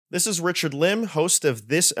This is Richard Lim, host of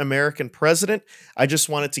This American President. I just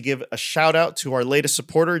wanted to give a shout out to our latest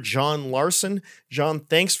supporter, John Larson. John,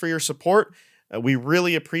 thanks for your support. We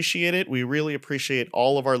really appreciate it. We really appreciate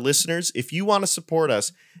all of our listeners. If you want to support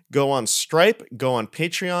us, go on Stripe, go on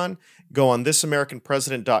Patreon, go on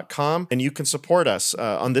thisamericanpresident.com, and you can support us.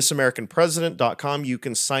 On thisamericanpresident.com, you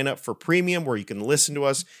can sign up for premium where you can listen to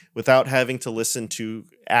us without having to listen to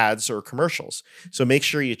ads or commercials. So make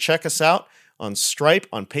sure you check us out on Stripe,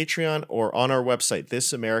 on Patreon, or on our website,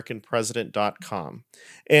 thisamericanpresident.com.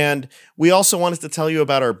 And we also wanted to tell you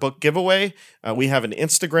about our book giveaway. We have an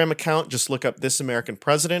Instagram account. Just look up This American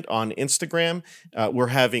President on Instagram. We're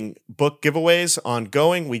having book giveaways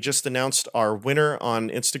ongoing. We just announced our winner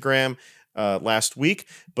on Instagram last week.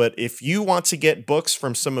 But if you want to get books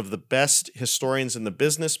from some of the best historians in the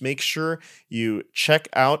business, make sure you check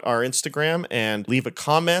out our Instagram and leave a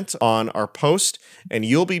comment on our post, and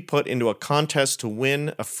you'll be put into a contest to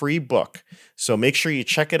win a free book. So make sure you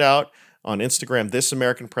check it out on Instagram,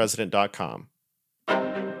 thisamericanpresident.com.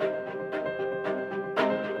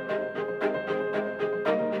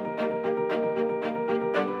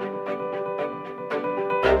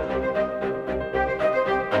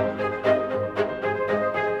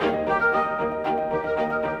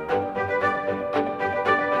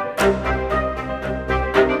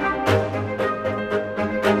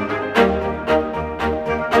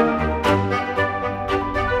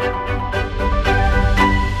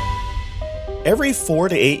 Every 4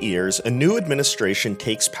 to 8 years, a new administration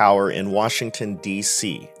takes power in Washington,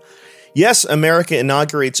 D.C. Yes, America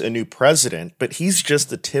inaugurates a new president, but he's just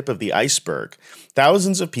the tip of the iceberg.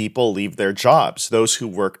 Thousands of people leave their jobs, those who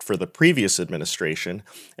worked for the previous administration,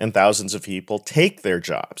 and thousands of people take their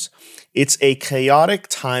jobs. It's a chaotic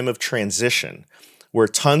time of transition where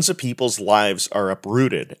tons of people's lives are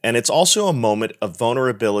uprooted, and it's also a moment of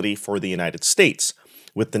vulnerability for the United States,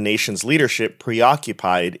 with the nation's leadership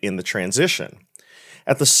preoccupied in the transition.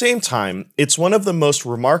 At the same time, it's one of the most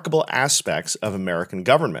remarkable aspects of American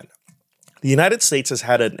government. The United States has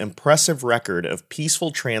had an impressive record of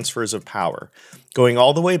peaceful transfers of power, going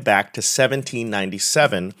all the way back to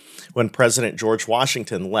 1797, when President George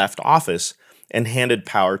Washington left office and handed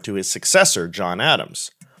power to his successor, John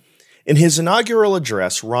Adams. In his inaugural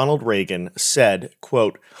address, Ronald Reagan said,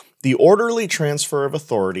 quote, "The orderly transfer of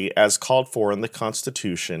authority as called for in the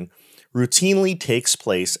Constitution routinely takes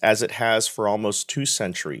place as it has for almost 2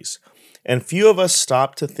 centuries, and few of us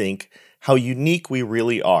stop to think how unique we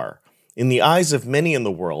really are. In the eyes of many in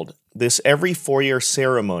the world, this every 4-year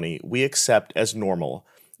ceremony we accept as normal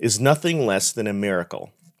is nothing less than a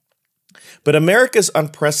miracle. But America's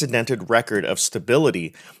unprecedented record of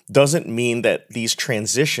stability doesn't mean that these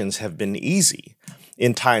transitions have been easy.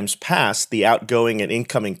 In times past, the outgoing and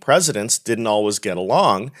incoming presidents didn't always get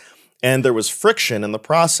along, and there was friction in the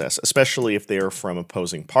process, especially if they were from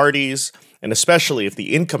opposing parties, and especially if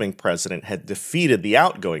the incoming president had defeated the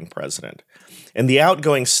outgoing president. And the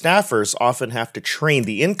outgoing staffers often have to train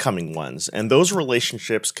the incoming ones, and those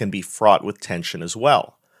relationships can be fraught with tension as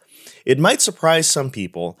well. It might surprise some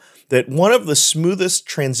people that one of the smoothest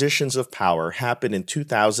transitions of power happened in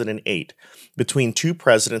 2008 between 2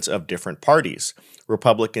 presidents of different parties,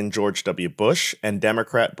 Republican George W. Bush and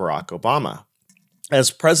Democrat Barack Obama. As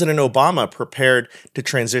President Obama prepared to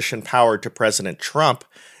transition power to President Trump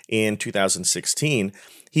in 2016,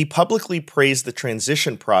 he publicly praised the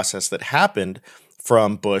transition process that happened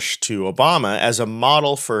from Bush to Obama as a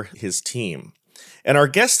model for his team. And our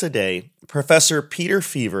guest today, Professor Peter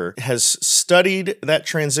Feaver, has studied that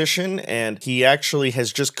transition, and he actually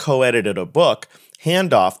has just co-edited a book,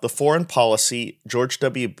 Handoff, the Foreign Policy George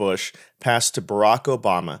W. Bush Passed to Barack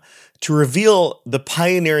Obama, to reveal the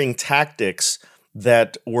pioneering tactics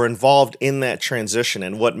that were involved in that transition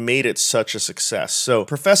and what made it such a success. So,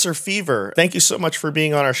 Professor Feaver, thank you so much for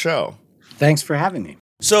being on our show. Thanks for having me.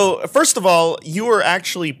 So, first of all, you were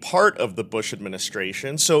actually part of the Bush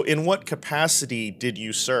administration. So, in what capacity did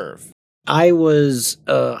you serve? I was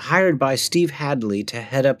hired by Steve Hadley to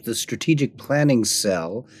head up the strategic planning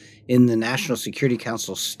cell in the National Security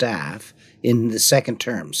Council staff in the second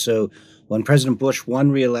term. So, when President Bush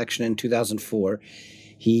won re-election in 2004,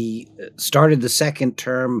 he started the second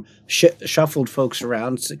term, shuffled folks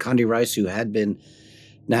around. Condi Rice, who had been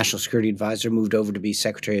National Security Advisor, moved over to be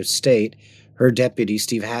Secretary of State. Her deputy,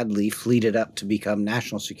 Steve Hadley, fleeted up to become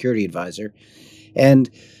National Security Advisor.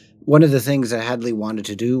 And one of the things that Hadley wanted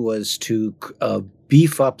to do was to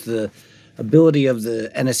beef up the ability of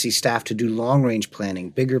the NSC staff to do long-range planning,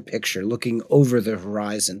 bigger picture, looking over the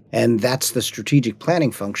horizon. And that's the strategic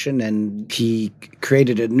planning function, and he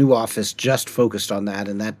created a new office just focused on that,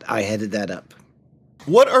 and that I headed that up.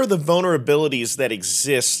 What are the vulnerabilities that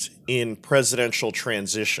exist in presidential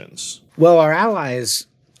transitions? Well, our allies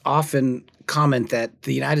often comment that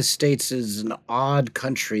the United States is an odd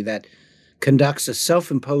country that conducts a self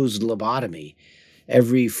imposed lobotomy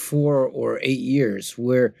every 4 or 8 years,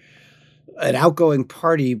 where an outgoing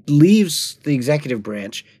party leaves the executive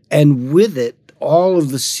branch and with it, all of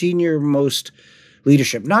the senior most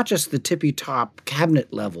leadership, not just the tippy top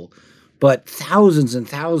cabinet level, but thousands and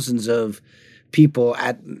thousands of people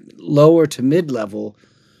at lower to mid level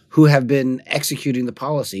who have been executing the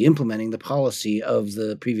policy, implementing the policy of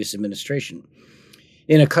the previous administration.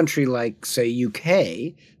 In a country like, say,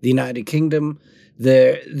 UK, the United Kingdom,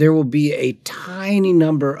 there will be a tiny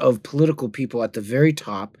number of political people at the very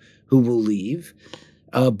top who will leave,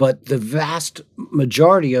 but the vast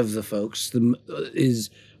majority of the folks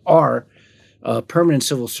are permanent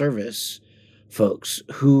civil service folks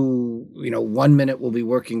who, 1 minute will be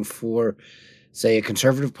working for, say, a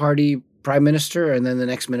Conservative Party prime minister, and then the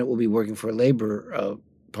next minute will be working for a Labour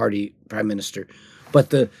Party prime minister.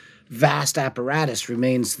 But the vast apparatus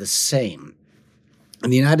remains the same. In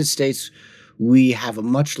the United States, we have a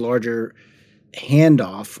much larger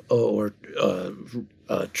handoff or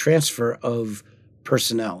transfer of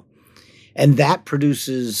personnel. And that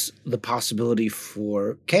produces the possibility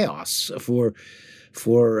for chaos, for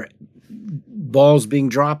balls being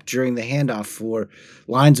dropped during the handoff, for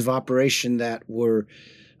lines of operation that were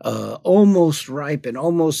almost ripe and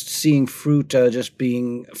almost seeing fruit just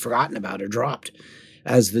being forgotten about or dropped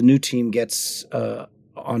as the new team gets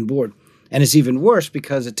on board. And it's even worse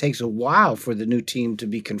because it takes a while for the new team to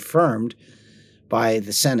be confirmed by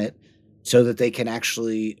the Senate so that they can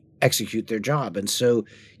actually execute their job. And so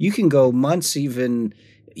you can go months, even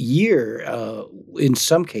year, in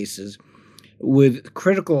some cases, with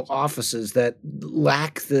critical offices that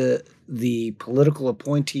lack the political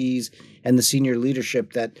appointees and the senior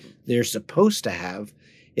leadership that they're supposed to have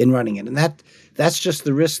in running it. And that's just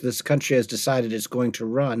the risk this country has decided it's going to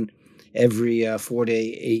run every 4 to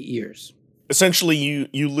 8 years. Essentially,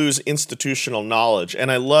 you lose institutional knowledge,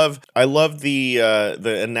 and I love the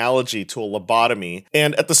analogy to a lobotomy.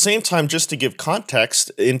 And at the same time, just to give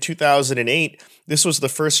context, in 2008, this was the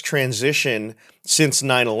first transition since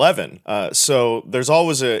 9/11. So there's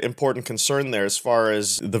always an important concern there as far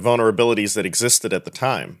as the vulnerabilities that existed at the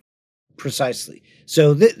time. Precisely.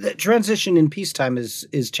 So the transition in peacetime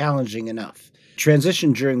is challenging enough.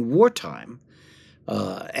 Transition during wartime,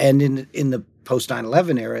 and in the post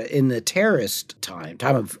 9/11 era, in the terrorist time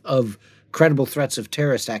of credible threats of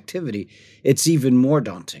terrorist activity, it's even more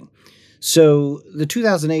daunting. So the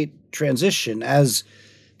 2008 transition, as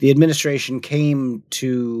the administration came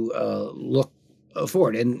to look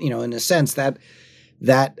forward, and in a sense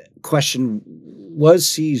that question was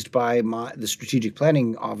seized by the strategic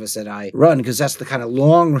planning office that I run, because that's the kind of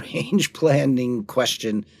long range planning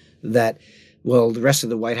question that, well, the rest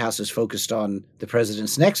of the White House is focused on the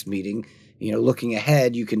president's next meeting. Looking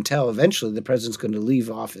ahead, you can tell eventually the president's going to leave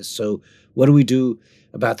office. So what do we do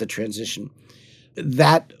about the transition?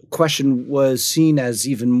 That question was seen as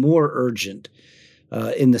even more urgent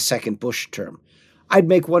in the second Bush term. I'd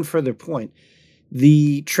make one further point.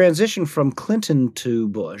 The transition from Clinton to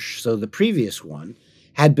Bush, so the previous one,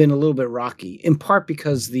 had been a little bit rocky, in part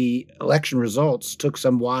because the election results took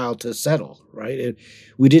some while to settle, right?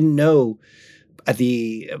 We didn't know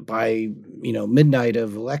by midnight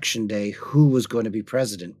of election day who was going to be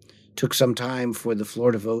president. Took some time for the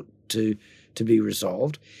Florida vote to be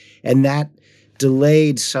resolved, and that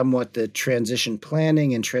delayed somewhat the transition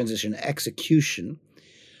planning and transition execution,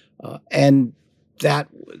 and that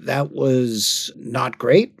was not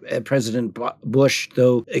great. President Bush,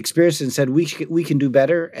 though, experienced and said we can do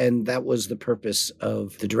better, and that was the purpose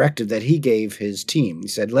of the directive that he gave his team. He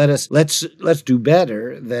said, let's do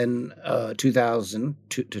better than 2000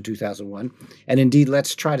 to 2001, and indeed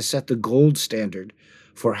let's try to set the gold standard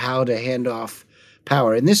for how to hand off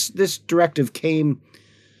power. And this directive came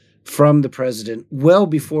from the president well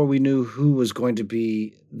before we knew who was going to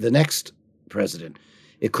be the next president.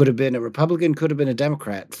 It could have been a Republican, could have been a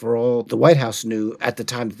Democrat, for all the White House knew at the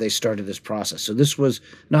time that they started this process. So this was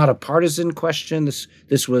not a partisan question.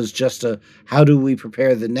 This was just how do we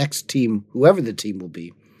prepare the next team, whoever the team will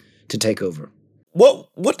be, to take over.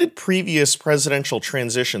 What did previous presidential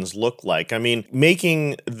transitions look like? I mean,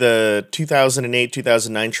 making the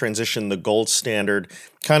 2008-2009 transition the gold standard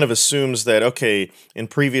kind of assumes that, okay, in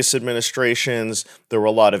previous administrations, there were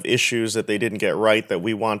a lot of issues that they didn't get right that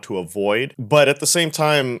we want to avoid. But at the same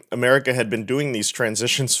time, America had been doing these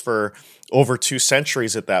transitions for over 2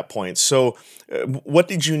 centuries at that point. So what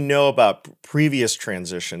did you know about previous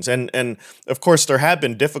transitions? And of course, there had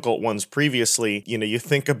been difficult ones previously. You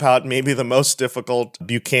think about maybe the most difficult,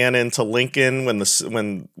 Buchanan to Lincoln when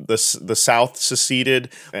the South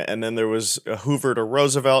seceded, and then there was Hoover to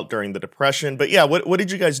Roosevelt during the Depression. But yeah, what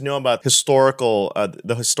did you guys know about the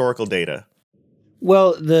historical data?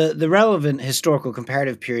 Well, the relevant historical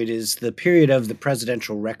comparative period is the period of the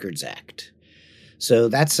Presidential Records Act. So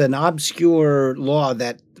that's an obscure law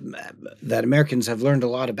that Americans have learned a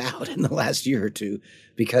lot about in the last year or two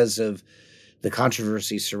because of the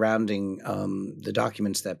controversy surrounding the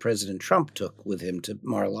documents that President Trump took with him to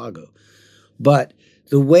Mar-a-Lago. But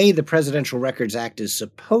the way the Presidential Records Act is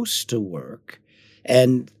supposed to work,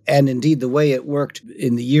 and indeed the way it worked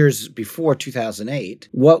in the years before 2008,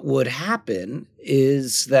 what would happen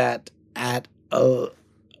is that at the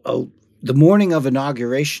morning of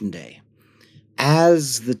Inauguration Day,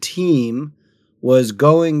 as the team was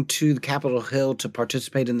going to Capitol Hill to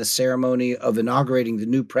participate in the ceremony of inaugurating the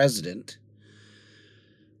new president,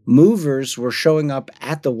 movers were showing up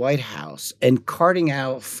at the White House and carting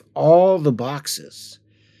out all the boxes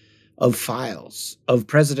of files of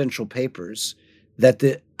presidential papers that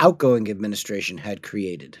the outgoing administration had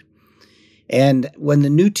created. And when the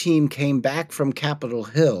new team came back from Capitol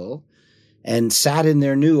Hill and sat in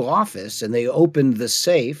their new office and they opened the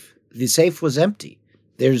safe was empty.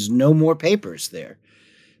 There's no more papers there.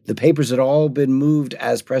 The papers had all been moved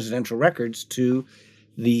as presidential records to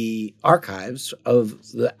the archives of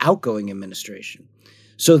the outgoing administration.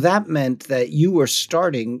 So that meant that you were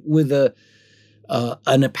starting with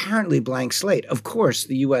an apparently blank slate. Of course,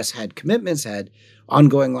 the U.S. had commitments, had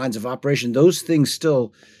ongoing lines of operation. Those things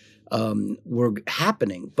still were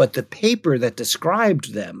happening. But the paper that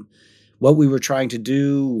described them, what we were trying to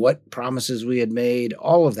do, what promises we had made,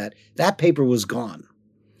 all of that paper was gone.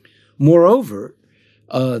 Moreover,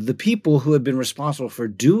 the people who had been responsible for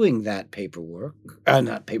doing that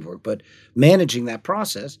but managing that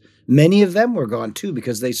process, many of them were gone too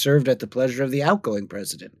because they served at the pleasure of the outgoing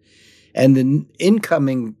president. And the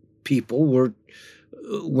incoming people were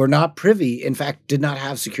not privy, in fact, did not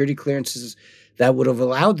have security clearances that would have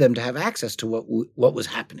allowed them to have access to what was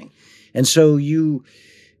happening. And so the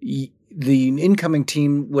incoming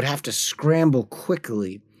team would have to scramble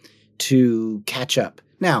quickly to catch up.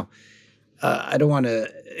 Now, I don't want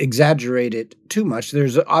to exaggerate it too much.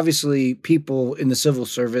 There's obviously people in the civil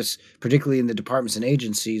service, particularly in the departments and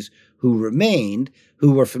agencies, who remained,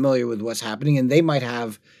 who were familiar with what's happening, and they might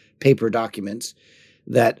have paper documents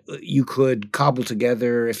that you could cobble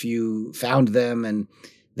together if you found them and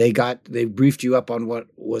they briefed you up on what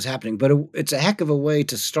was happening. But it's a heck of a way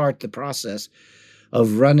to start the process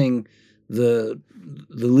of running the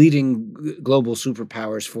leading global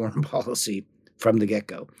superpowers foreign policy from the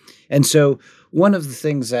get-go. And so one of the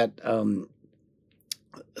things that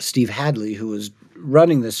Steve Hadley, who was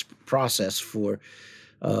running this process for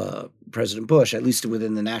President Bush, at least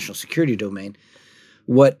within the national security domain,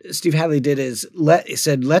 what Steve Hadley did is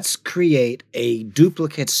said, let's create a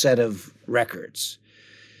duplicate set of records.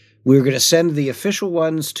 We're going to send the official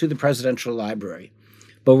ones to the presidential library,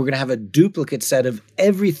 but we're going to have a duplicate set of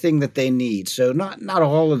everything that they need. So not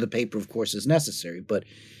all of the paper, of course, is necessary, but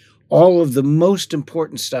all of the most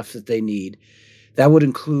important stuff that they need. That would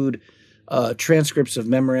include transcripts of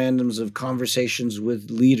memorandums of conversations with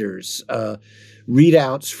leaders,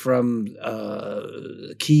 readouts from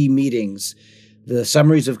key meetings, the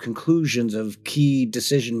summaries of conclusions of key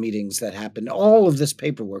decision meetings that happened, all of this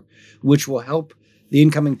paperwork, which will help the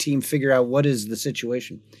incoming team figure out what is the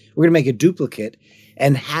situation. We're going to make a duplicate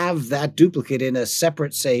and have that duplicate in a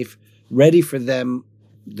separate safe ready for them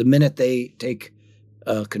the minute they take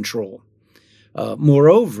control.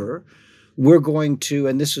 Moreover, we're going to,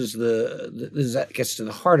 and that gets to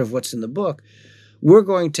the heart of what's in the book, we're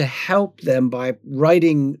going to help them by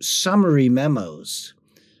writing summary memos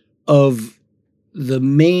of the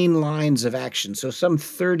main lines of action. So some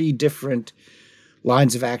 30 different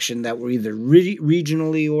lines of action that were either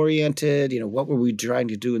regionally oriented, what were we trying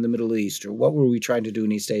to do in the Middle East, or what were we trying to do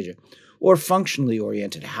in East Asia, or functionally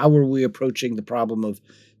oriented. How were we approaching the problem of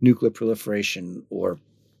nuclear proliferation or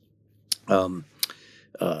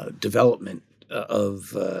development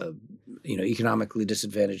of economically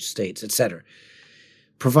disadvantaged states, et cetera.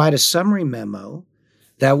 Provide a summary memo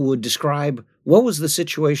that would describe what was the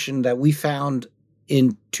situation that we found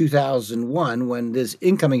in 2001 when this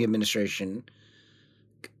incoming administration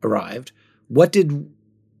arrived. What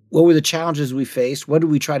were the challenges we faced? What did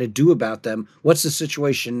we try to do about them? What's the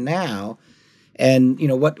situation now? And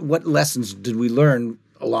what lessons did we learn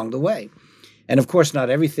along the way? And of course, not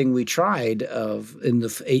everything we tried in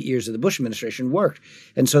the 8 years of the Bush administration worked.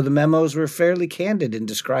 And so the memos were fairly candid in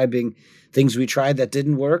describing things we tried that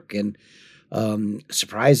didn't work and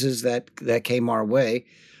surprises that came our way.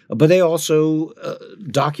 But they also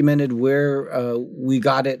documented where we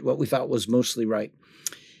got it, what we thought was mostly right.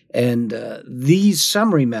 And these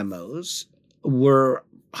summary memos were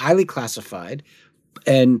highly classified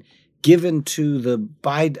and given to the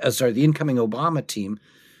incoming Obama team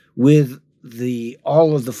with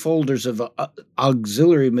all of the folders of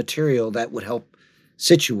auxiliary material that would help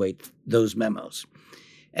situate those memos.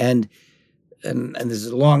 And this is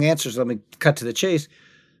a long answer, so let me cut to the chase.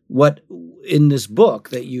 What in this book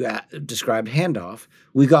that you described, Handoff,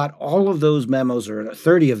 we got all of those memos, or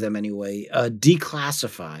 30 of them anyway,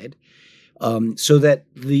 declassified, so that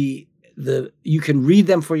you can read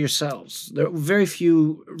them for yourselves. There are very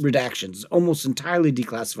few redactions, almost entirely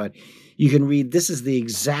declassified. You can read, this is the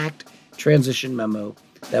exact transition memo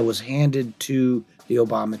that was handed to the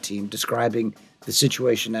Obama team describing the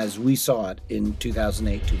situation as we saw it in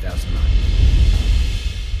 2008, 2009.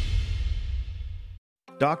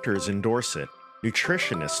 Doctors endorse it,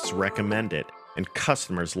 nutritionists recommend it, and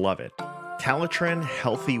customers love it. Calitren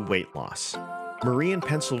Healthy Weight Loss. Marie in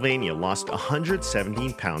Pennsylvania lost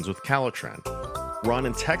 117 pounds with Calitren. Ron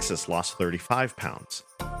in Texas lost 35 pounds.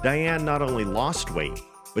 Diane not only lost weight,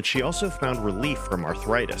 but she also found relief from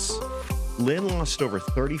arthritis. Lynn lost over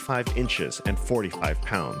 35 inches and 45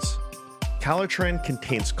 pounds. Calitren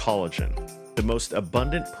contains collagen, the most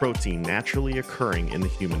abundant protein naturally occurring in the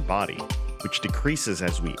human body, which decreases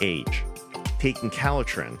as we age. Taking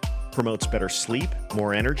Calitren promotes better sleep,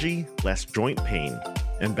 more energy, less joint pain,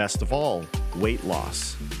 and best of all, weight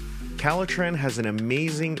loss. Calitren has an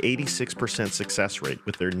amazing 86% success rate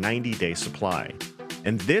with their 90-day supply.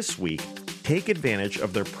 And this week, take advantage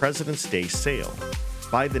of their President's Day sale.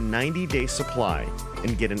 Buy the 90-day supply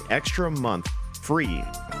and get an extra month free,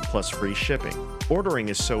 plus free shipping. Ordering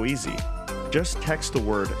is so easy. Just text the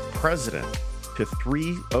word PRESIDENT to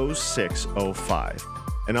 30605,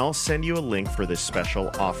 and I'll send you a link for this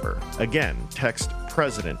special offer. Again, text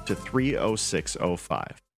PRESIDENT to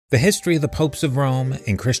 30605. The history of the popes of Rome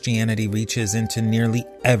and Christianity reaches into nearly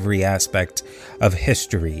every aspect of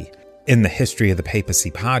history. In the History of the Papacy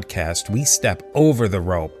podcast, we step over the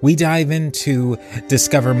rope. We dive in to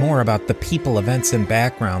discover more about the people, events, and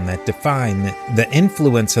background that define the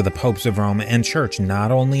influence of the popes of Rome and Church,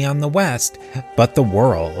 not only on the West, but the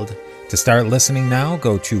world. To start listening now,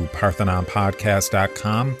 go to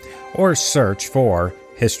parthenonpodcast.com or search for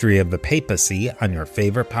History of the Papacy on your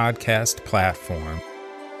favorite podcast platform.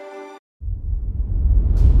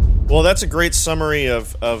 Well, that's a great summary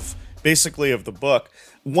of basically of the book.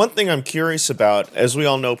 One thing I'm curious about, as we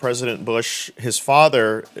all know, President Bush, his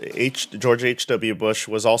father, George H.W. Bush,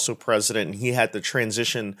 was also president, and he had to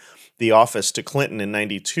transition the office to Clinton in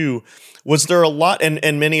 92. Was there a lot,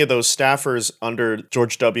 and many of those staffers under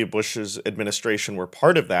George W. Bush's administration were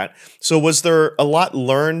part of that. So was there a lot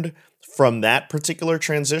learned from that particular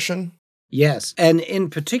transition? Yes. And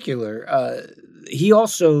in particular, he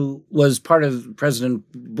also was part of President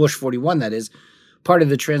Bush 41, that is, part of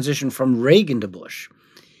the transition from Reagan to Bush.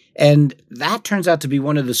 And that turns out to be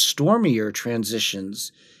one of the stormier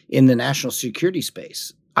transitions in the national security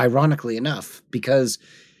space, ironically enough, because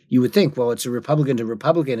you would think, well, it's a Republican to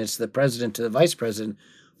Republican, it's the president to the vice president.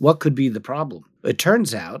 What could be the problem? It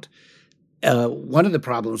turns out one of the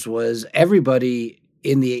problems was everybody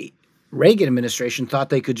in the Reagan administration thought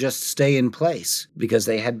they could just stay in place because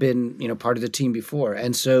they had been, part of the team before.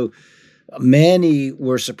 And so many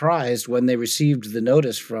were surprised when they received the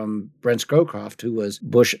notice from Brent Scowcroft, who was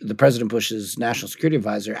the President Bush's national security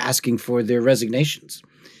advisor, asking for their resignations.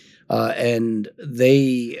 And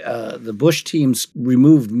the Bush teams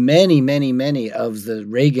removed many, many, many of the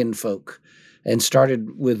Reagan folk and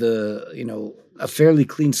started with a fairly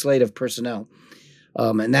clean slate of personnel.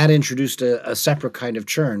 And that introduced a separate kind of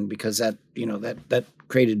churn because that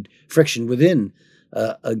created friction within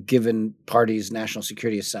a given party's national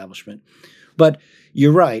security establishment. But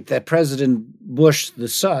you're right that President Bush, the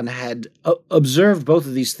son, had observed both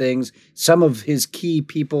of these things. Some of his key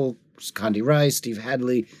people, Condi Rice, Steve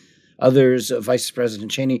Hadley, others, Vice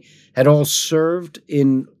President Cheney, had all served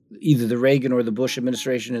in either the Reagan or the Bush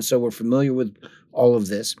administration, and so were familiar with all of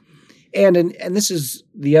this. And this is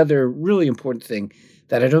the other really important thing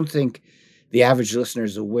that I don't think the average listener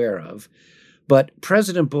is aware of. But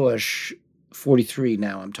President Bush, 43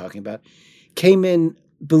 now I'm talking about, came in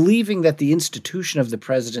believing that the institution of the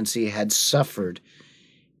presidency had suffered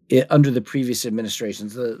under the previous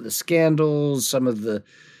administrations. The scandals, some of the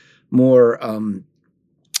more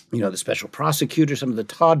the special prosecutor, some of the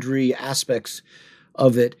tawdry aspects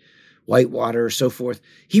of it, Whitewater, so forth.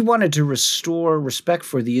 He wanted to restore respect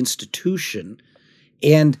for the institution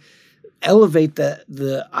and elevate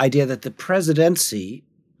the idea that the presidency,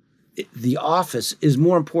 the office, is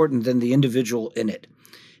more important than the individual in it.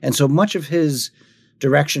 And so much of his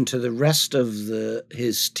direction to the rest of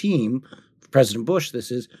his team, President Bush,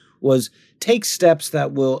 was take steps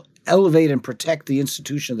that will elevate and protect the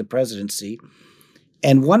institution of the presidency.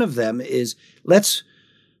 And one of them is, let's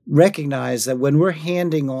recognize that when we're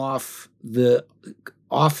handing off the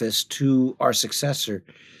office to our successor,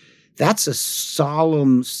 that's a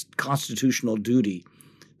solemn constitutional duty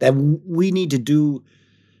that we need to do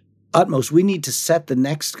utmost. We need to set the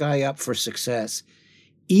next guy up for success,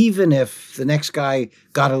 even if the next guy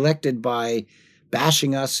got elected by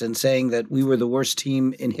bashing us and saying that we were the worst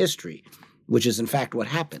team in history, which is in fact what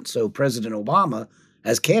happened. So President Obama,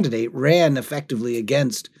 as candidate, ran effectively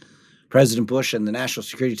against President Bush and the national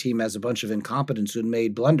security team as a bunch of incompetents who had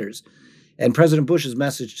made blunders. And President Bush's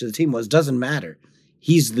message to the team was, doesn't matter.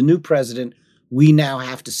 He's the new president. We now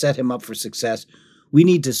have to set him up for success. We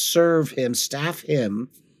need to serve him, staff him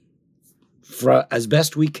as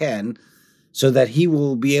best we can so that he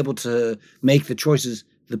will be able to make the choices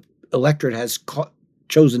the electorate has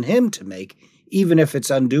chosen him to make, even if it's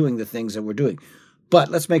undoing the things that we're doing. But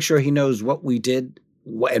let's make sure he knows what we did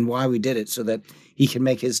and why we did it so that he can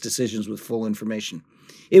make his decisions with full information.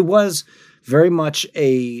 It was very much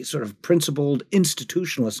a sort of principled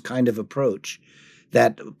institutionalist kind of approach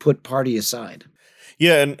that put party aside.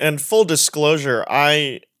 Yeah, and full disclosure,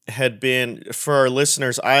 I had been, for our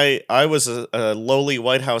listeners, I was a lowly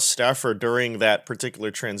White House staffer during that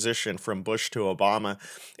particular transition from Bush to Obama.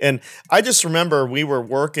 And I just remember we were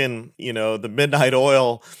working, the midnight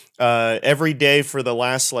oil every day for the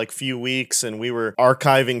last few weeks, and we were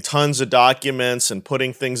archiving tons of documents and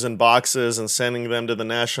putting things in boxes and sending them to the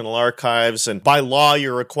National Archives. And by law,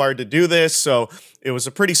 you're required to do this. So it was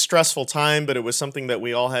a pretty stressful time, but it was something that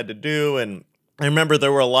we all had to do. And I remember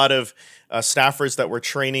there were a lot of staffers that were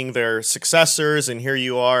training their successors, and here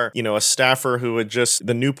you are, a staffer who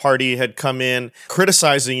the new party had come in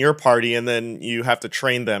criticizing your party, and then you have to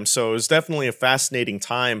train them. So it was definitely a fascinating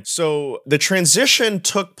time. So the transition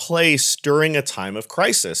took place during a time of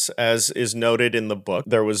crisis, as is noted in the book.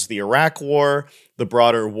 There was the Iraq War, the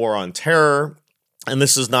broader war on terror. And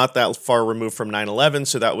this is not that far removed from 9/11,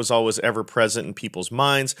 so that was always ever present in people's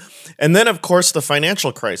minds. And then, of course, the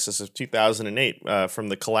financial crisis of 2008 from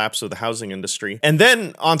the collapse of the housing industry. And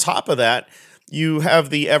then on top of that, you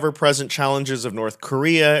have the ever-present challenges of North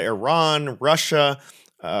Korea, Iran, Russia,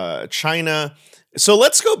 China. So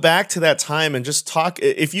let's go back to that time and just talk.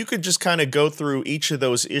 If you could just kind of go through each of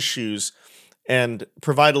those issues and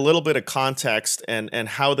provide a little bit of context and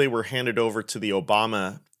how they were handed over to the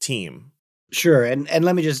Obama team. Sure. And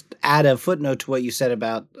let me just add a footnote to what you said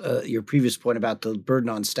about your previous point about the burden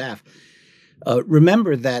on staff.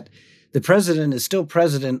 Remember that the president is still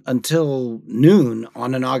president until noon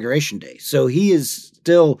on Inauguration Day. So he is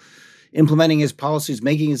still implementing his policies,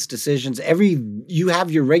 making his decisions. You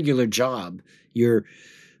have your regular job, your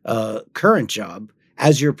current job,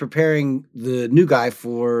 as you're preparing the new guy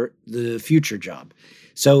for the future job.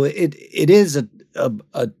 So it is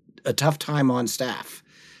a tough time on staff.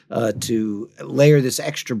 To layer this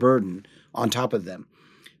extra burden on top of them.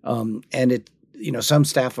 And some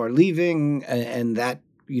staff are leaving and that,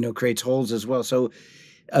 creates holes as well. So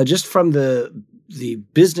just from the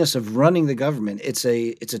business of running the government, it's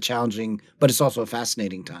a challenging, but it's also a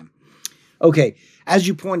fascinating time. Okay. As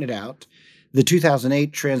you pointed out, the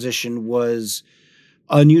 2008 transition was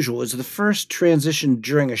unusual. It was the first transition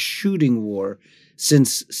during a shooting war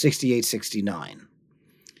since 68-69.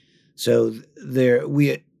 So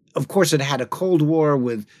of course, it had a Cold War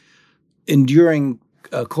with enduring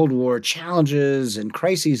Cold War challenges and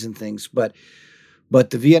crises and things. But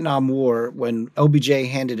the Vietnam War, when LBJ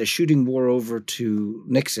handed a shooting war over to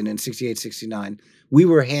Nixon in 68-69, we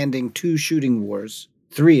were handing two shooting wars,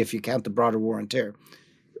 three if you count the broader war on terror,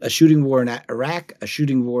 a shooting war in Iraq, a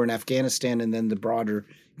shooting war in Afghanistan, and then the broader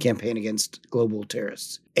campaign against global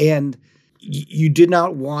terrorists. And you did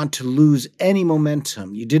not want to lose any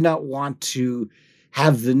momentum. You did not want to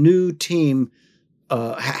have the new team,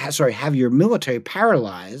 have your military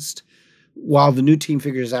paralyzed while the new team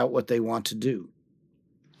figures out what they want to do.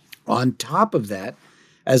 On top of that,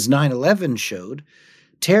 as 9/11 showed,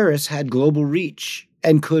 terrorists had global reach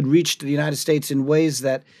and could reach the United States in ways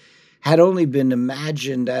that had only been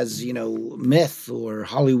imagined as, myth or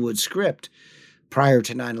Hollywood script prior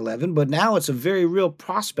to 9/11. But now it's a very real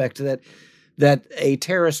prospect that a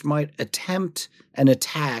terrorist might attempt an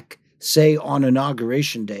attack say on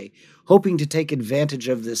Inauguration Day, hoping to take advantage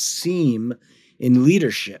of this seam in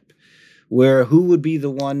leadership, where who would be the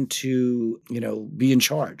one to, be in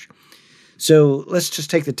charge. So let's just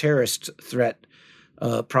take the terrorist threat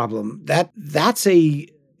problem. That's a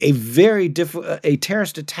very difficult. A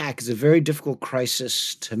terrorist attack is a very difficult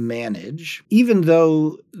crisis to manage. Even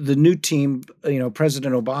though the new team,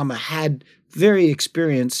 President Obama had very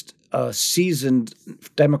experienced, seasoned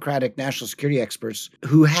Democratic national security experts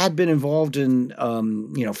who had been involved in,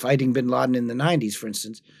 fighting bin Laden in the 90s, for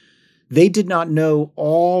instance. They did not know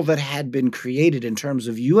all that had been created in terms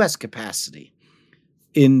of U.S. capacity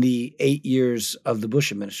in the 8 years of the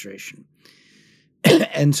Bush administration.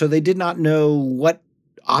 And so they did not know what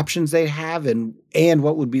options they'd have and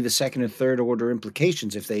what would be the second and third order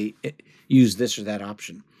implications if they used this or that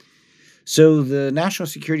option. So the national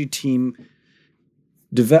security team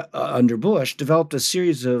under Bush developed a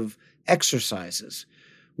series of exercises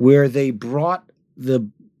where they brought the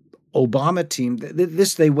Obama team.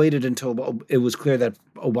 They waited until it was clear that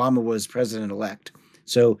Obama was president-elect.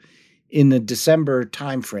 So in the December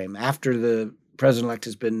timeframe, after the president-elect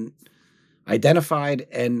has been identified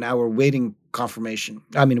and now we're waiting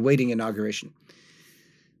inauguration.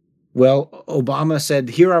 Well, Obama said,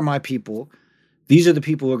 here are my people. These are the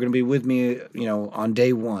people who are going to be with me, on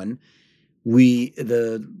day one.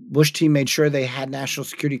 The Bush team made sure they had national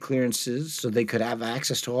security clearances so they could have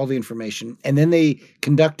access to all the information. And then they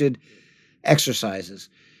conducted exercises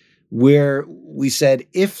where we said,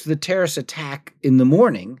 if the terrorist attack in the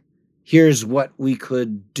morning, here's what we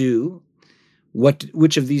could do.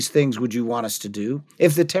 Which of these things would you want us to do?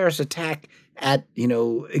 If the terrorist attack at,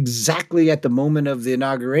 exactly at the moment of the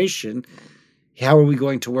inauguration, how are we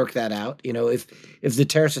going to work that out? If the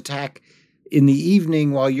terrorist attack in the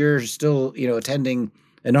evening while you're still, attending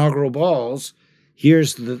inaugural balls,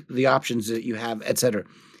 here's the options that you have, et cetera.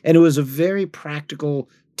 And it was a very practical,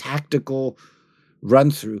 tactical run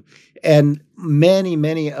through. And many,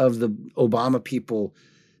 many of the Obama people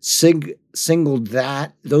singled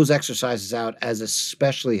those exercises out as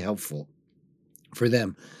especially helpful for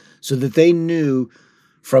them, so that they knew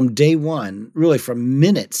from day one, really from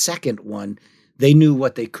second one, they knew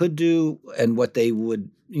what they could do and what they would,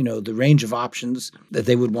 the range of options that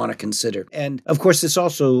they would want to consider. And of course, this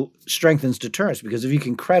also strengthens deterrence, because if you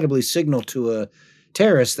can credibly signal to a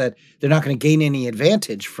terrorist that they're not going to gain any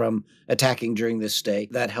advantage from attacking during this stay,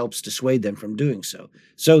 that helps dissuade them from doing so.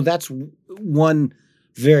 So that's one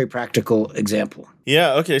very practical example.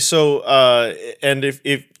 Yeah. Okay. So, and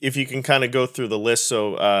if you can kind of go through the list.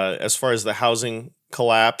 So, as far as the housing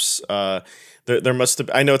collapse, there must have.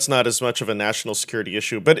 I know it's not as much of a national security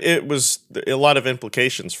issue, but it was a lot of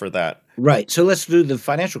implications for that. Right. So let's do the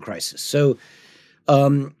financial crisis. So,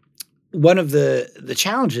 one of the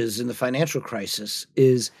challenges in the financial crisis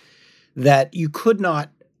is that you could not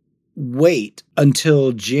wait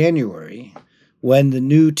until January, when the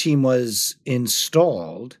new team was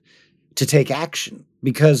installed, to take action,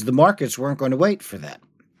 because the markets weren't going to wait for that.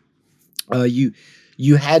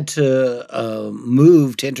 You had to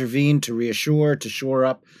move, to intervene, to reassure, to shore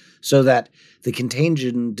up, so that the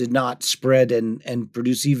contagion did not spread and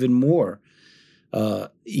produce even more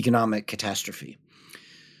economic catastrophe.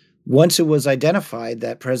 Once it was identified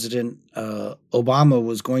that President Obama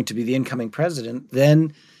was going to be the incoming president,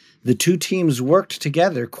 then the two teams worked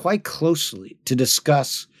together quite closely to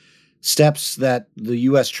discuss steps that the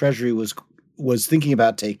U.S. Treasury was thinking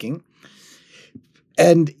about taking.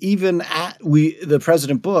 And even the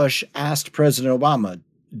President Bush asked President Obama,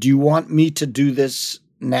 do you want me to do this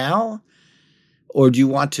now? Or do you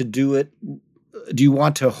want to do it? Do you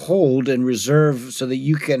want to hold and reserve so that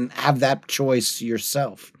you can have that choice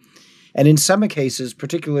yourself? And in some cases,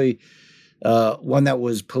 particularly one that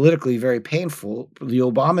was politically very painful, the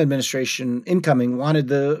Obama administration incoming wanted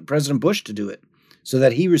the President Bush to do it, so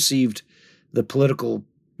that he received the political,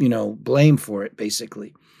 blame for it,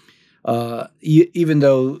 basically. Even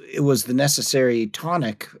though it was the necessary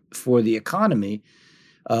tonic for the economy,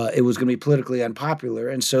 it was going to be politically unpopular.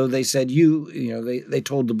 And so they said, they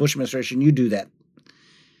told the Bush administration, you do that.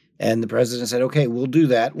 And the president said, okay, we'll do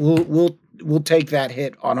that. We'll take that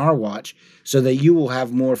hit on our watch, so that you will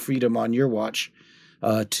have more freedom on your watch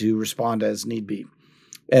to respond as need be.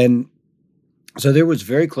 And so there was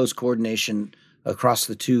very close coordination across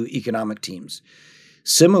the two economic teams.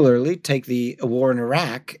 Similarly, take the war in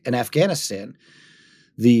Iraq and Afghanistan.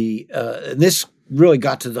 This really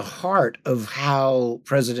got to the heart of how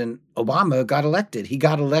President Obama got elected. He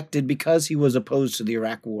got elected because he was opposed to the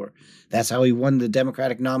Iraq war. That's how he won the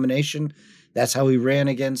Democratic nomination. That's how he ran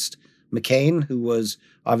against McCain, who was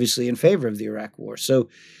obviously in favor of the Iraq war. So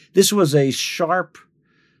this was a sharp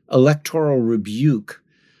electoral rebuke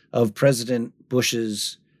of President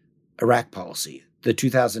Bush's Iraq policy. The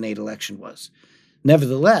 2008 election was.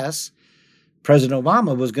 Nevertheless, President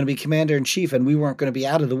Obama was going to be commander-in-chief, and we weren't going to be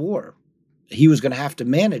out of the war. He was going to have to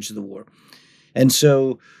manage the war. And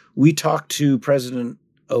so we talked to President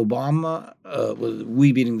Obama,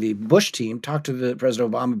 we being the Bush team, talked to the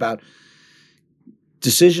President Obama about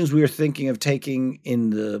decisions we were thinking of taking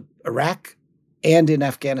in the Iraq and in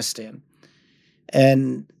Afghanistan.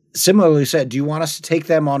 And similarly said, do you want us to take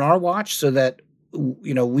them on our watch so that,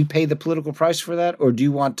 we pay the political price for that? Or do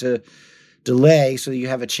you want to delay so that you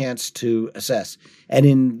have a chance to assess? And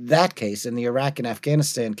in that case, in the Iraq and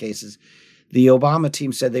Afghanistan cases, the Obama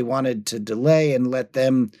team said they wanted to delay and let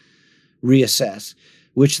them reassess,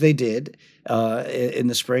 which they did in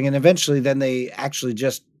the spring. And eventually then they actually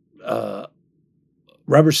just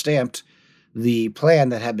rubber stamped the plan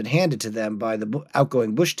that had been handed to them by the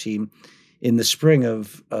outgoing Bush team in the spring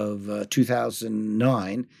of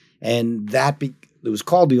 2009. And it was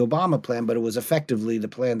called the Obama plan, but it was effectively the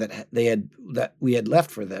plan that we had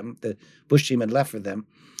left for them, the Bush team had left for them.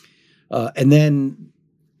 And then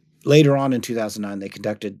later on in 2009, they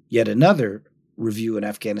conducted yet another review in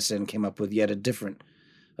Afghanistan and came up with yet a different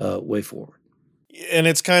way forward. And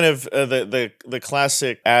it's kind of the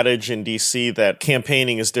classic adage in D.C. that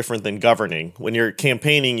campaigning is different than governing. When you're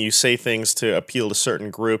campaigning, you say things to appeal to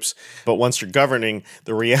certain groups, but once you're governing,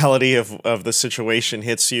 the reality of the situation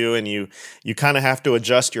hits you, and you kind of have to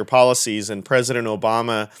adjust your policies. And President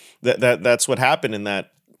Obama, that's what happened in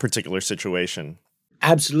that particular situation.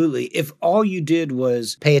 Absolutely. If all you did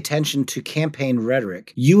was pay attention to campaign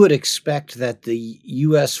rhetoric, you would expect that the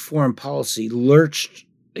U.S. foreign policy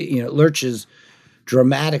lurches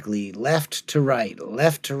dramatically left to right,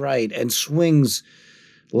 and swings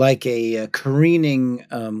like a careening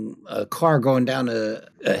a car going down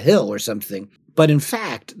a hill or something. But in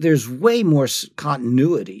fact, there's way more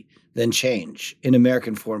continuity than change in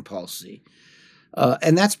American foreign policy.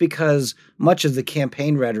 And that's because much of the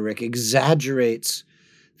campaign rhetoric exaggerates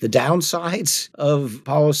the downsides of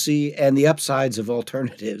policy and the upsides of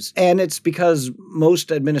alternatives. And it's because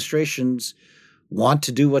most administrations want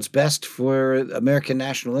to do what's best for American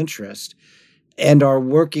national interest and are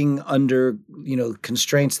working under,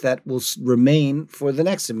 constraints that will remain for the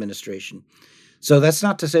next administration. So that's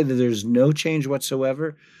not to say that there's no change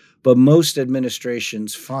whatsoever, but most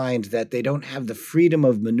administrations find that they don't have the freedom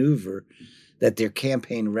of maneuver that their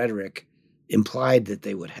campaign rhetoric implied that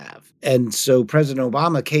they would have. And so President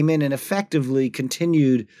Obama came in and effectively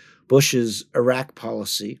continued Bush's Iraq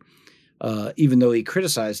policy, even though he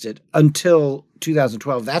criticized it, until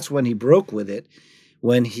 2012. That's when he broke with it,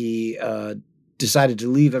 when he decided to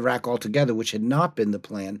leave Iraq altogether, which had not been the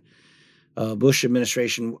plan. Bush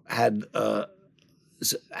administration had a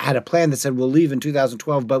plan that said, we'll leave in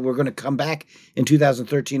 2012, but we're going to come back in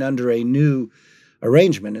 2013 under a new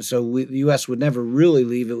arrangement. And so the U.S. would never really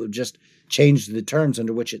leave. It would just change the terms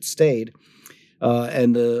under which it stayed.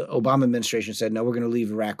 And the Obama administration said, no, we're going to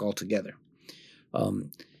leave Iraq altogether.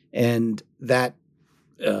 And that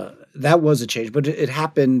was a change, but it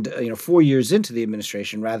happened, 4 years into the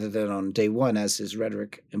administration rather than on day one, as his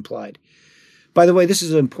rhetoric implied. By the way, this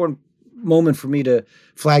is an important moment for me to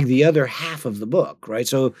flag the other half of the book, right?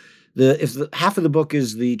 So if the half of the book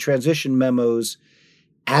is the transition memos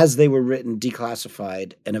as they were written,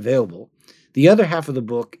 declassified, and available, the other half of the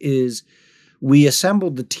book is we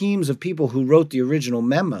assembled the teams of people who wrote the original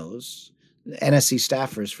memos, NSC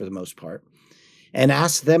staffers for the most part, and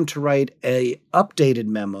asked them to write a updated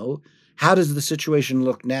memo. How does the situation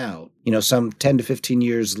look now, some 10 to 15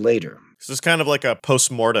 years later? This is kind of like a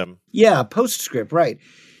post-mortem. Yeah, postscript, right.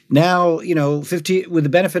 Now, 50 with the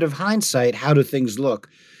benefit of hindsight, how do things look?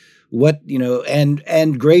 What,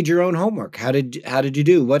 and grade your own homework. How did you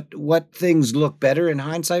do? What things look better in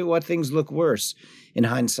hindsight? What things look worse in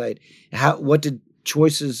hindsight? What did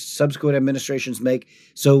choices subsequent administrations make?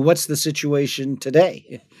 So what's the situation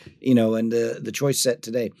today? And the choice set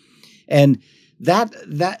today. And that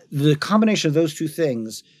the combination of those two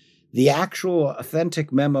things, the actual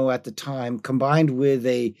authentic memo at the time combined with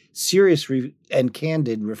a serious and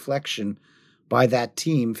candid reflection by that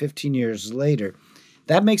team 15 years later,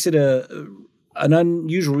 that makes it an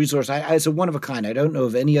unusual resource. It's a one of a kind. I don't know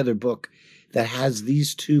of any other book that has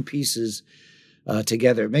these two pieces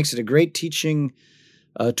together. It makes it a great teaching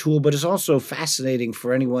tool, but it's also fascinating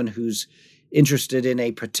for anyone who's interested in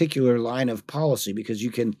a particular line of policy, because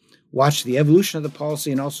you can watch the evolution of the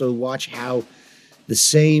policy and also watch how the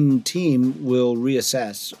same team will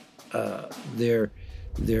reassess their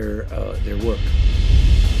work.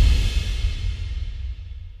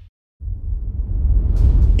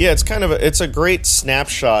 Yeah, it's a great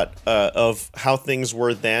snapshot of how things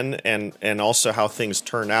were then, and also how things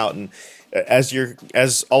turn out. And as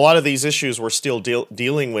a lot of these issues we're still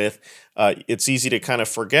dealing with, it's easy to kind of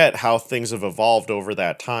forget how things have evolved over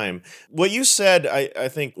that time. What you said, I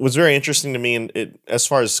think, was very interesting to me as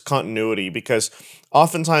far as continuity, because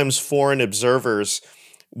oftentimes foreign observers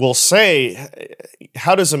will say,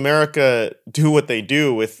 how does America do what they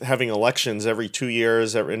do with having elections every 2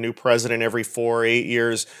 years, a new president every 4 or 8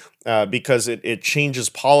 years, because it changes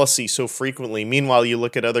policy so frequently. Meanwhile, you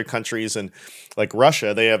look at other countries, and like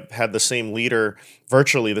Russia, they have had the same leader,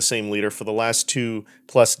 virtually the same leader, for the last 2+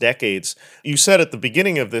 decades. You said at the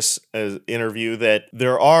beginning of this interview that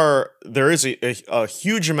there is a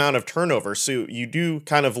huge amount of turnover. So you do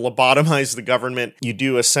kind of lobotomize the government. You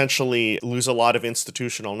do essentially lose a lot of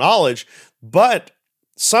institutional knowledge, but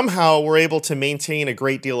somehow we're able to maintain a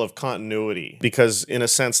great deal of continuity because, in a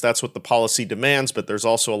sense, that's what the policy demands, but there's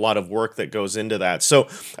also a lot of work that goes into that. So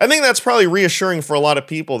I think that's probably reassuring for a lot of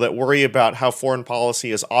people that worry about how foreign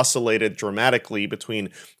policy has oscillated dramatically between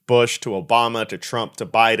Bush to Obama to Trump to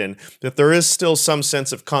Biden, that there is still some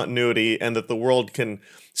sense of continuity and that the world can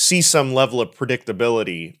see some level of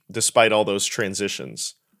predictability despite all those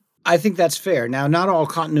transitions. I think that's fair. Now, not all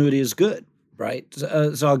continuity is good, right?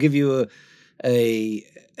 So I'll give you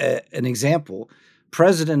an example.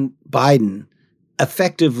 President Biden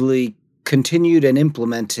effectively continued and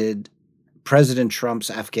implemented President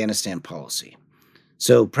Trump's Afghanistan policy.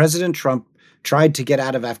 So President Trump tried to get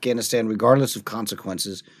out of Afghanistan regardless of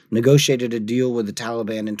consequences, negotiated a deal with the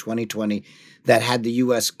Taliban in 2020 that had the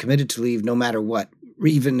U.S. committed to leave no matter what,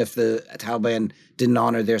 even if the Taliban didn't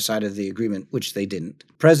honor their side of the agreement, which they didn't.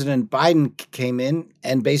 President Biden came in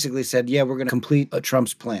and basically said, yeah, we're going to complete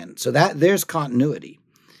Trump's plan. So there's continuity.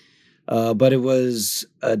 But it was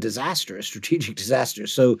a disaster, a strategic disaster.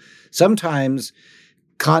 So sometimes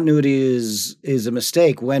continuity is a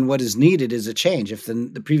mistake when what is needed is a change. If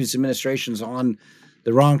the previous administration's on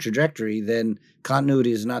the wrong trajectory, then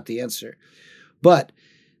continuity is not the answer. But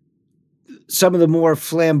some of the more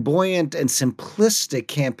flamboyant and simplistic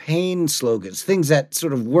campaign slogans, things that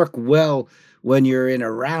sort of work well when you're in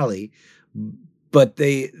a rally, but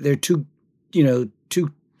they're too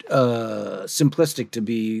simplistic to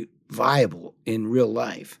be viable in real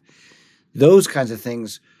life. Those kinds of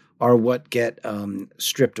things are what get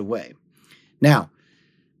stripped away. Now,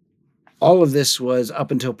 all of this was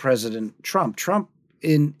up until President Trump. Trump,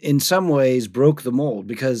 in some ways, broke the mold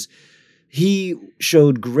because he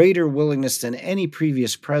showed greater willingness than any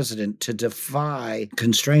previous president to defy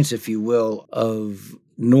constraints, if you will, of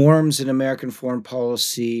norms in American foreign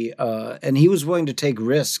policy. And he was willing to take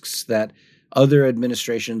risks that other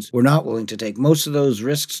administrations were not willing to take. Most of those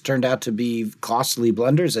risks turned out to be costly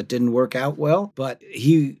blunders that didn't work out well, but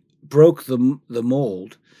he broke the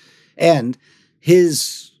mold. And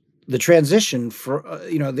the transition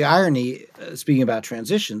the irony, speaking about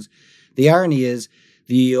transitions, the irony is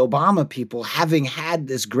the Obama people, having had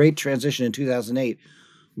this great transition in 2008,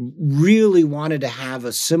 really wanted to have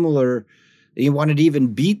a similar, he wanted to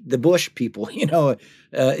even beat the Bush people,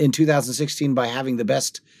 in 2016 by having the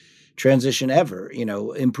best transition ever,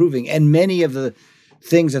 improving. And many of the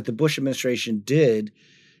things that the Bush administration did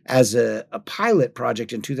as a pilot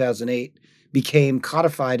project in 2008 became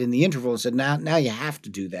codified in the interval and said, now you have to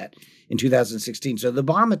do that in 2016. So the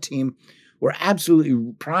Obama team were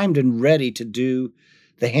absolutely primed and ready to do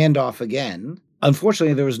the handoff again.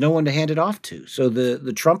 Unfortunately, there was no one to hand it off to. So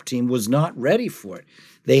the Trump team was not ready for it.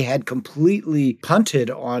 They had completely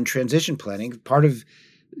punted on transition planning. Part of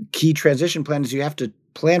key transition plan is you have to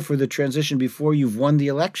plan for the transition before you've won the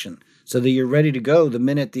election so that you're ready to go the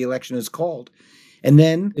minute the election is called. And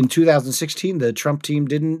then in 2016, the Trump team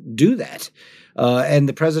didn't do that. And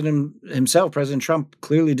the president himself, President Trump,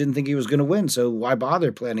 clearly didn't think he was going to win. So why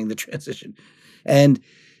bother planning the transition? And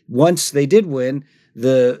once they did win,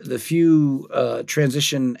 the few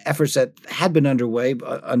transition efforts that had been underway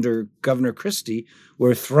under Governor Christie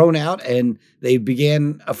were thrown out, and they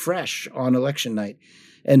began afresh on election night.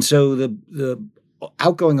 And so the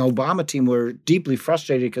outgoing Obama team were deeply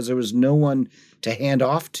frustrated because there was no one to hand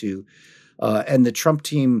off to. And the Trump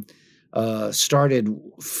team started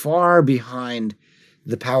far behind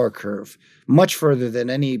the power curve, much further than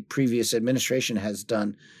any previous administration has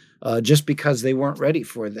done, just because they weren't ready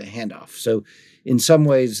for the handoff. So in some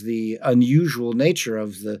ways, the unusual nature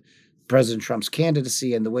of the President Trump's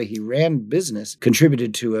candidacy and the way he ran business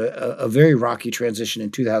contributed to a very rocky transition in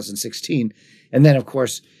 2016. And then, of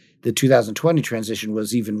course, the 2020 transition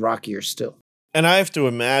was even rockier still. And I have to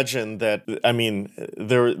imagine that, I mean,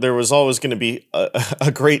 there was always going to be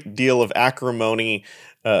a great deal of acrimony,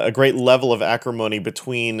 a great level of acrimony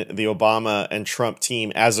between the Obama and Trump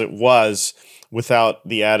team as it was, without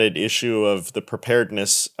the added issue of the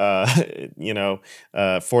preparedness, for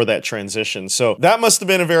that transition. So that must have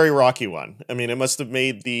been a very rocky one. I mean, it must have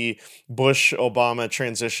made the Bush-Obama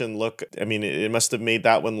transition look, I mean, it must have made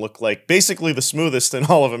that one look like basically the smoothest in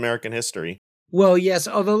all of American history. Well, yes,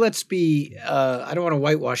 although let's be, I don't want to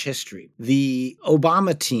whitewash history. The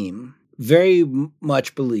Obama team very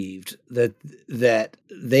much believed that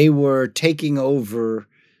they were taking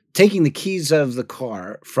the keys of the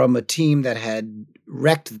car from a team that had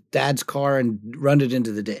wrecked Dad's car and run it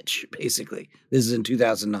into the ditch, basically. This is in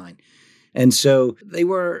 2009. And so they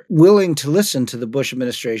were willing to listen to the Bush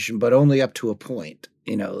administration, but only up to a point,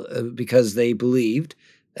 because they believed,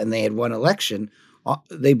 and they had won election,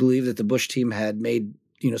 they believed that the Bush team had made,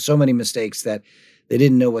 so many mistakes that they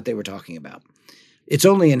didn't know what they were talking about. It's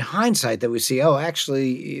only in hindsight that we see,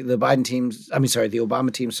 actually, the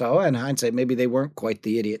Obama team saw, in hindsight, maybe they weren't quite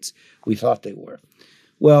the idiots we thought they were.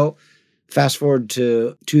 Well, fast forward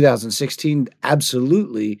to 2016,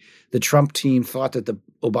 absolutely, the Trump team thought that the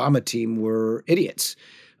Obama team were idiots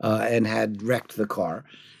and had wrecked the car.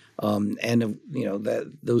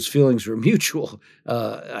 That those feelings were mutual,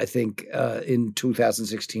 I think, in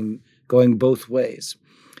 2016, going both ways.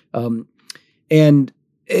 And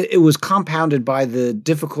it was compounded by the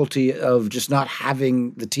difficulty of just not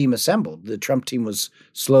having the team assembled. The Trump team was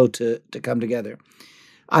slow to come together.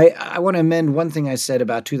 I want to amend one thing I said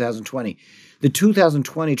about 2020. The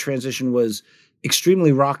 2020 transition was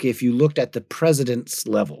extremely rocky if you looked at the president's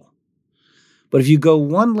level. But if you go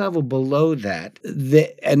one level below that,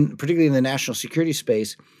 and particularly in the national security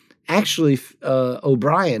space, actually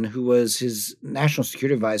O'Brien, who was his national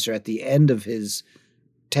security advisor at the end of his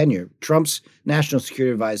tenure, Trump's national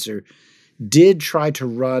security advisor, did try to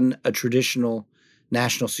run a traditional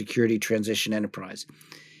national security transition enterprise.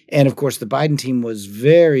 And of course, the Biden team was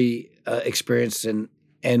very experienced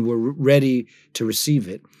and were ready to receive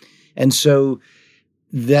it. And so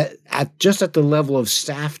that at the level of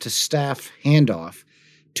staff to staff handoff,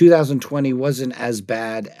 2020 wasn't as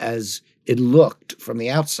bad as it looked from the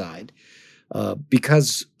outside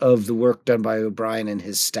because of the work done by O'Brien and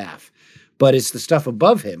his staff. But it's the stuff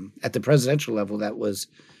above him at the presidential level that was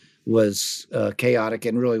chaotic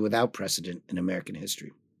and really without precedent in American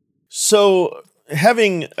history. So,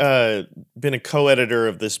 having been a co-editor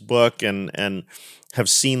of this book and have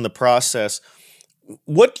seen the process,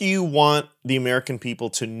 what do you want the American people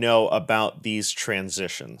to know about these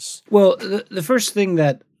transitions? Well, the first thing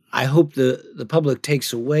that I hope the public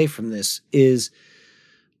takes away from this is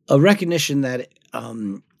a recognition that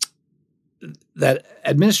that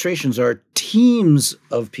administrations are teams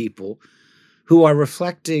of people who are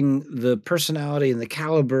reflecting the personality and the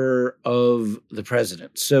caliber of the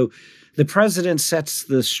president. So the president sets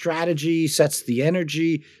the strategy, sets the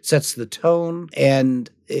energy, sets the tone. And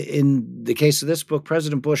in the case of this book,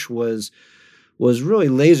 President Bush was really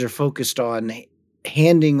laser focused on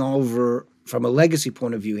handing over, from a legacy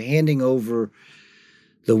point of view, handing over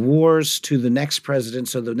the wars to the next president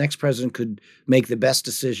so the next president could make the best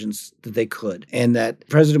decisions that they could. And that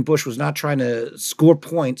President Bush was not trying to score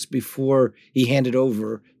points before he handed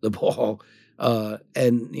over the ball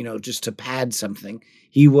just to pad something.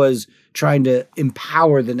 He was trying to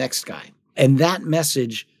empower the next guy. And that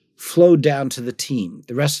message flowed down to the team,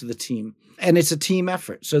 the rest of the team. And it's a team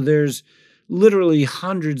effort. So there's literally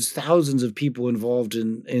hundreds, thousands of people involved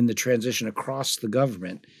in the transition across the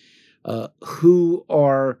government who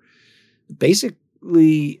are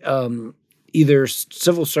basically either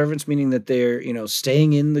civil servants, meaning that they're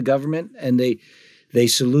staying in the government, and they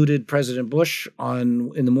saluted President Bush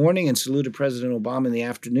in the morning and saluted President Obama in the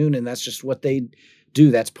afternoon, and that's just what they do.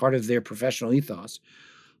 That's part of their professional ethos.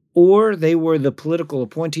 Or they were the political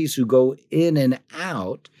appointees who go in and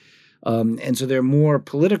out, and so they're more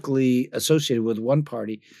politically associated with one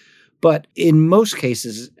party. But in most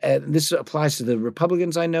cases, and this applies to the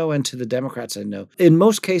Republicans I know and to the Democrats I know, in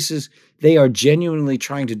most cases, they are genuinely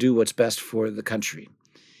trying to do what's best for the country.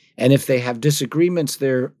 And if they have disagreements,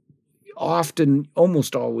 they're often,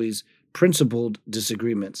 almost always, principled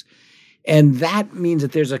disagreements. And that means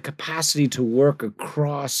that there's a capacity to work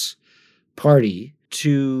across party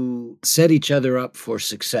to set each other up for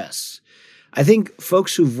success. I think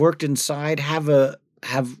folks who've worked inside have an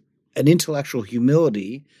intellectual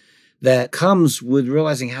humility that comes with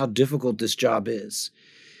realizing how difficult this job is.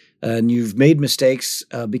 And you've made mistakes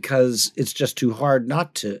because it's just too hard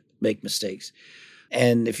not to make mistakes.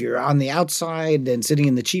 And if you're on the outside and sitting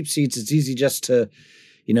in the cheap seats, it's easy just to,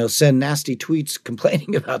 send nasty tweets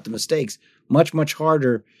complaining about the mistakes. Much, much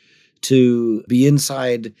harder to be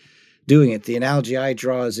inside doing it. The analogy I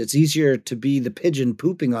draw is it's easier to be the pigeon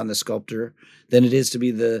pooping on the sculptor than it is to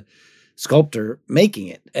be the sculptor making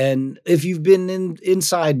it. And if you've been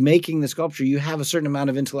inside making the sculpture, you have a certain amount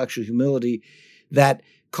of intellectual humility that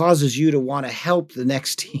causes you to want to help the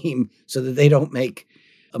next team so that they don't make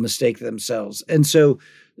a mistake themselves. And so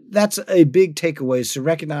that's a big takeaway, is to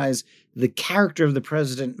recognize the character of the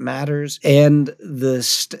president matters and the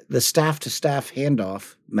staff-to-staff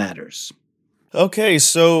handoff matters. Okay,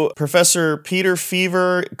 so Professor Peter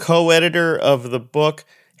Feaver, co-editor of the book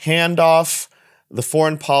Handoff, The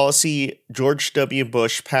Foreign Policy George W.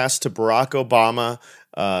 Bush Passed to Barack Obama.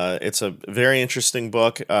 It's a very interesting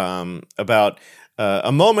book about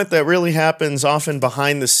a moment that really happens often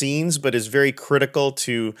behind the scenes, but is very critical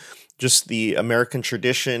to just the American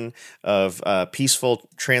tradition of peaceful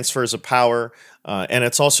transfers of power. And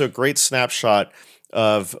it's also a great snapshot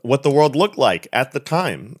of what the world looked like at the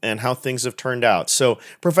time and how things have turned out. So,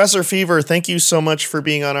 Professor Feaver, thank you so much for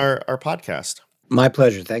being on our podcast. My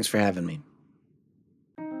pleasure. Thanks for having me.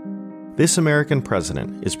 This American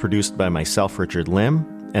President is produced by myself, Richard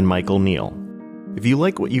Lim, and Michael Neal. If you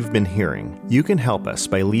like what you've been hearing, you can help us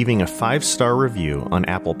by leaving a 5-star review on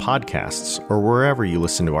Apple Podcasts or wherever you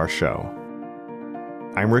listen to our show.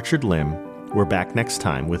 I'm Richard Lim. We're back next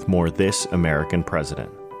time with more This American President.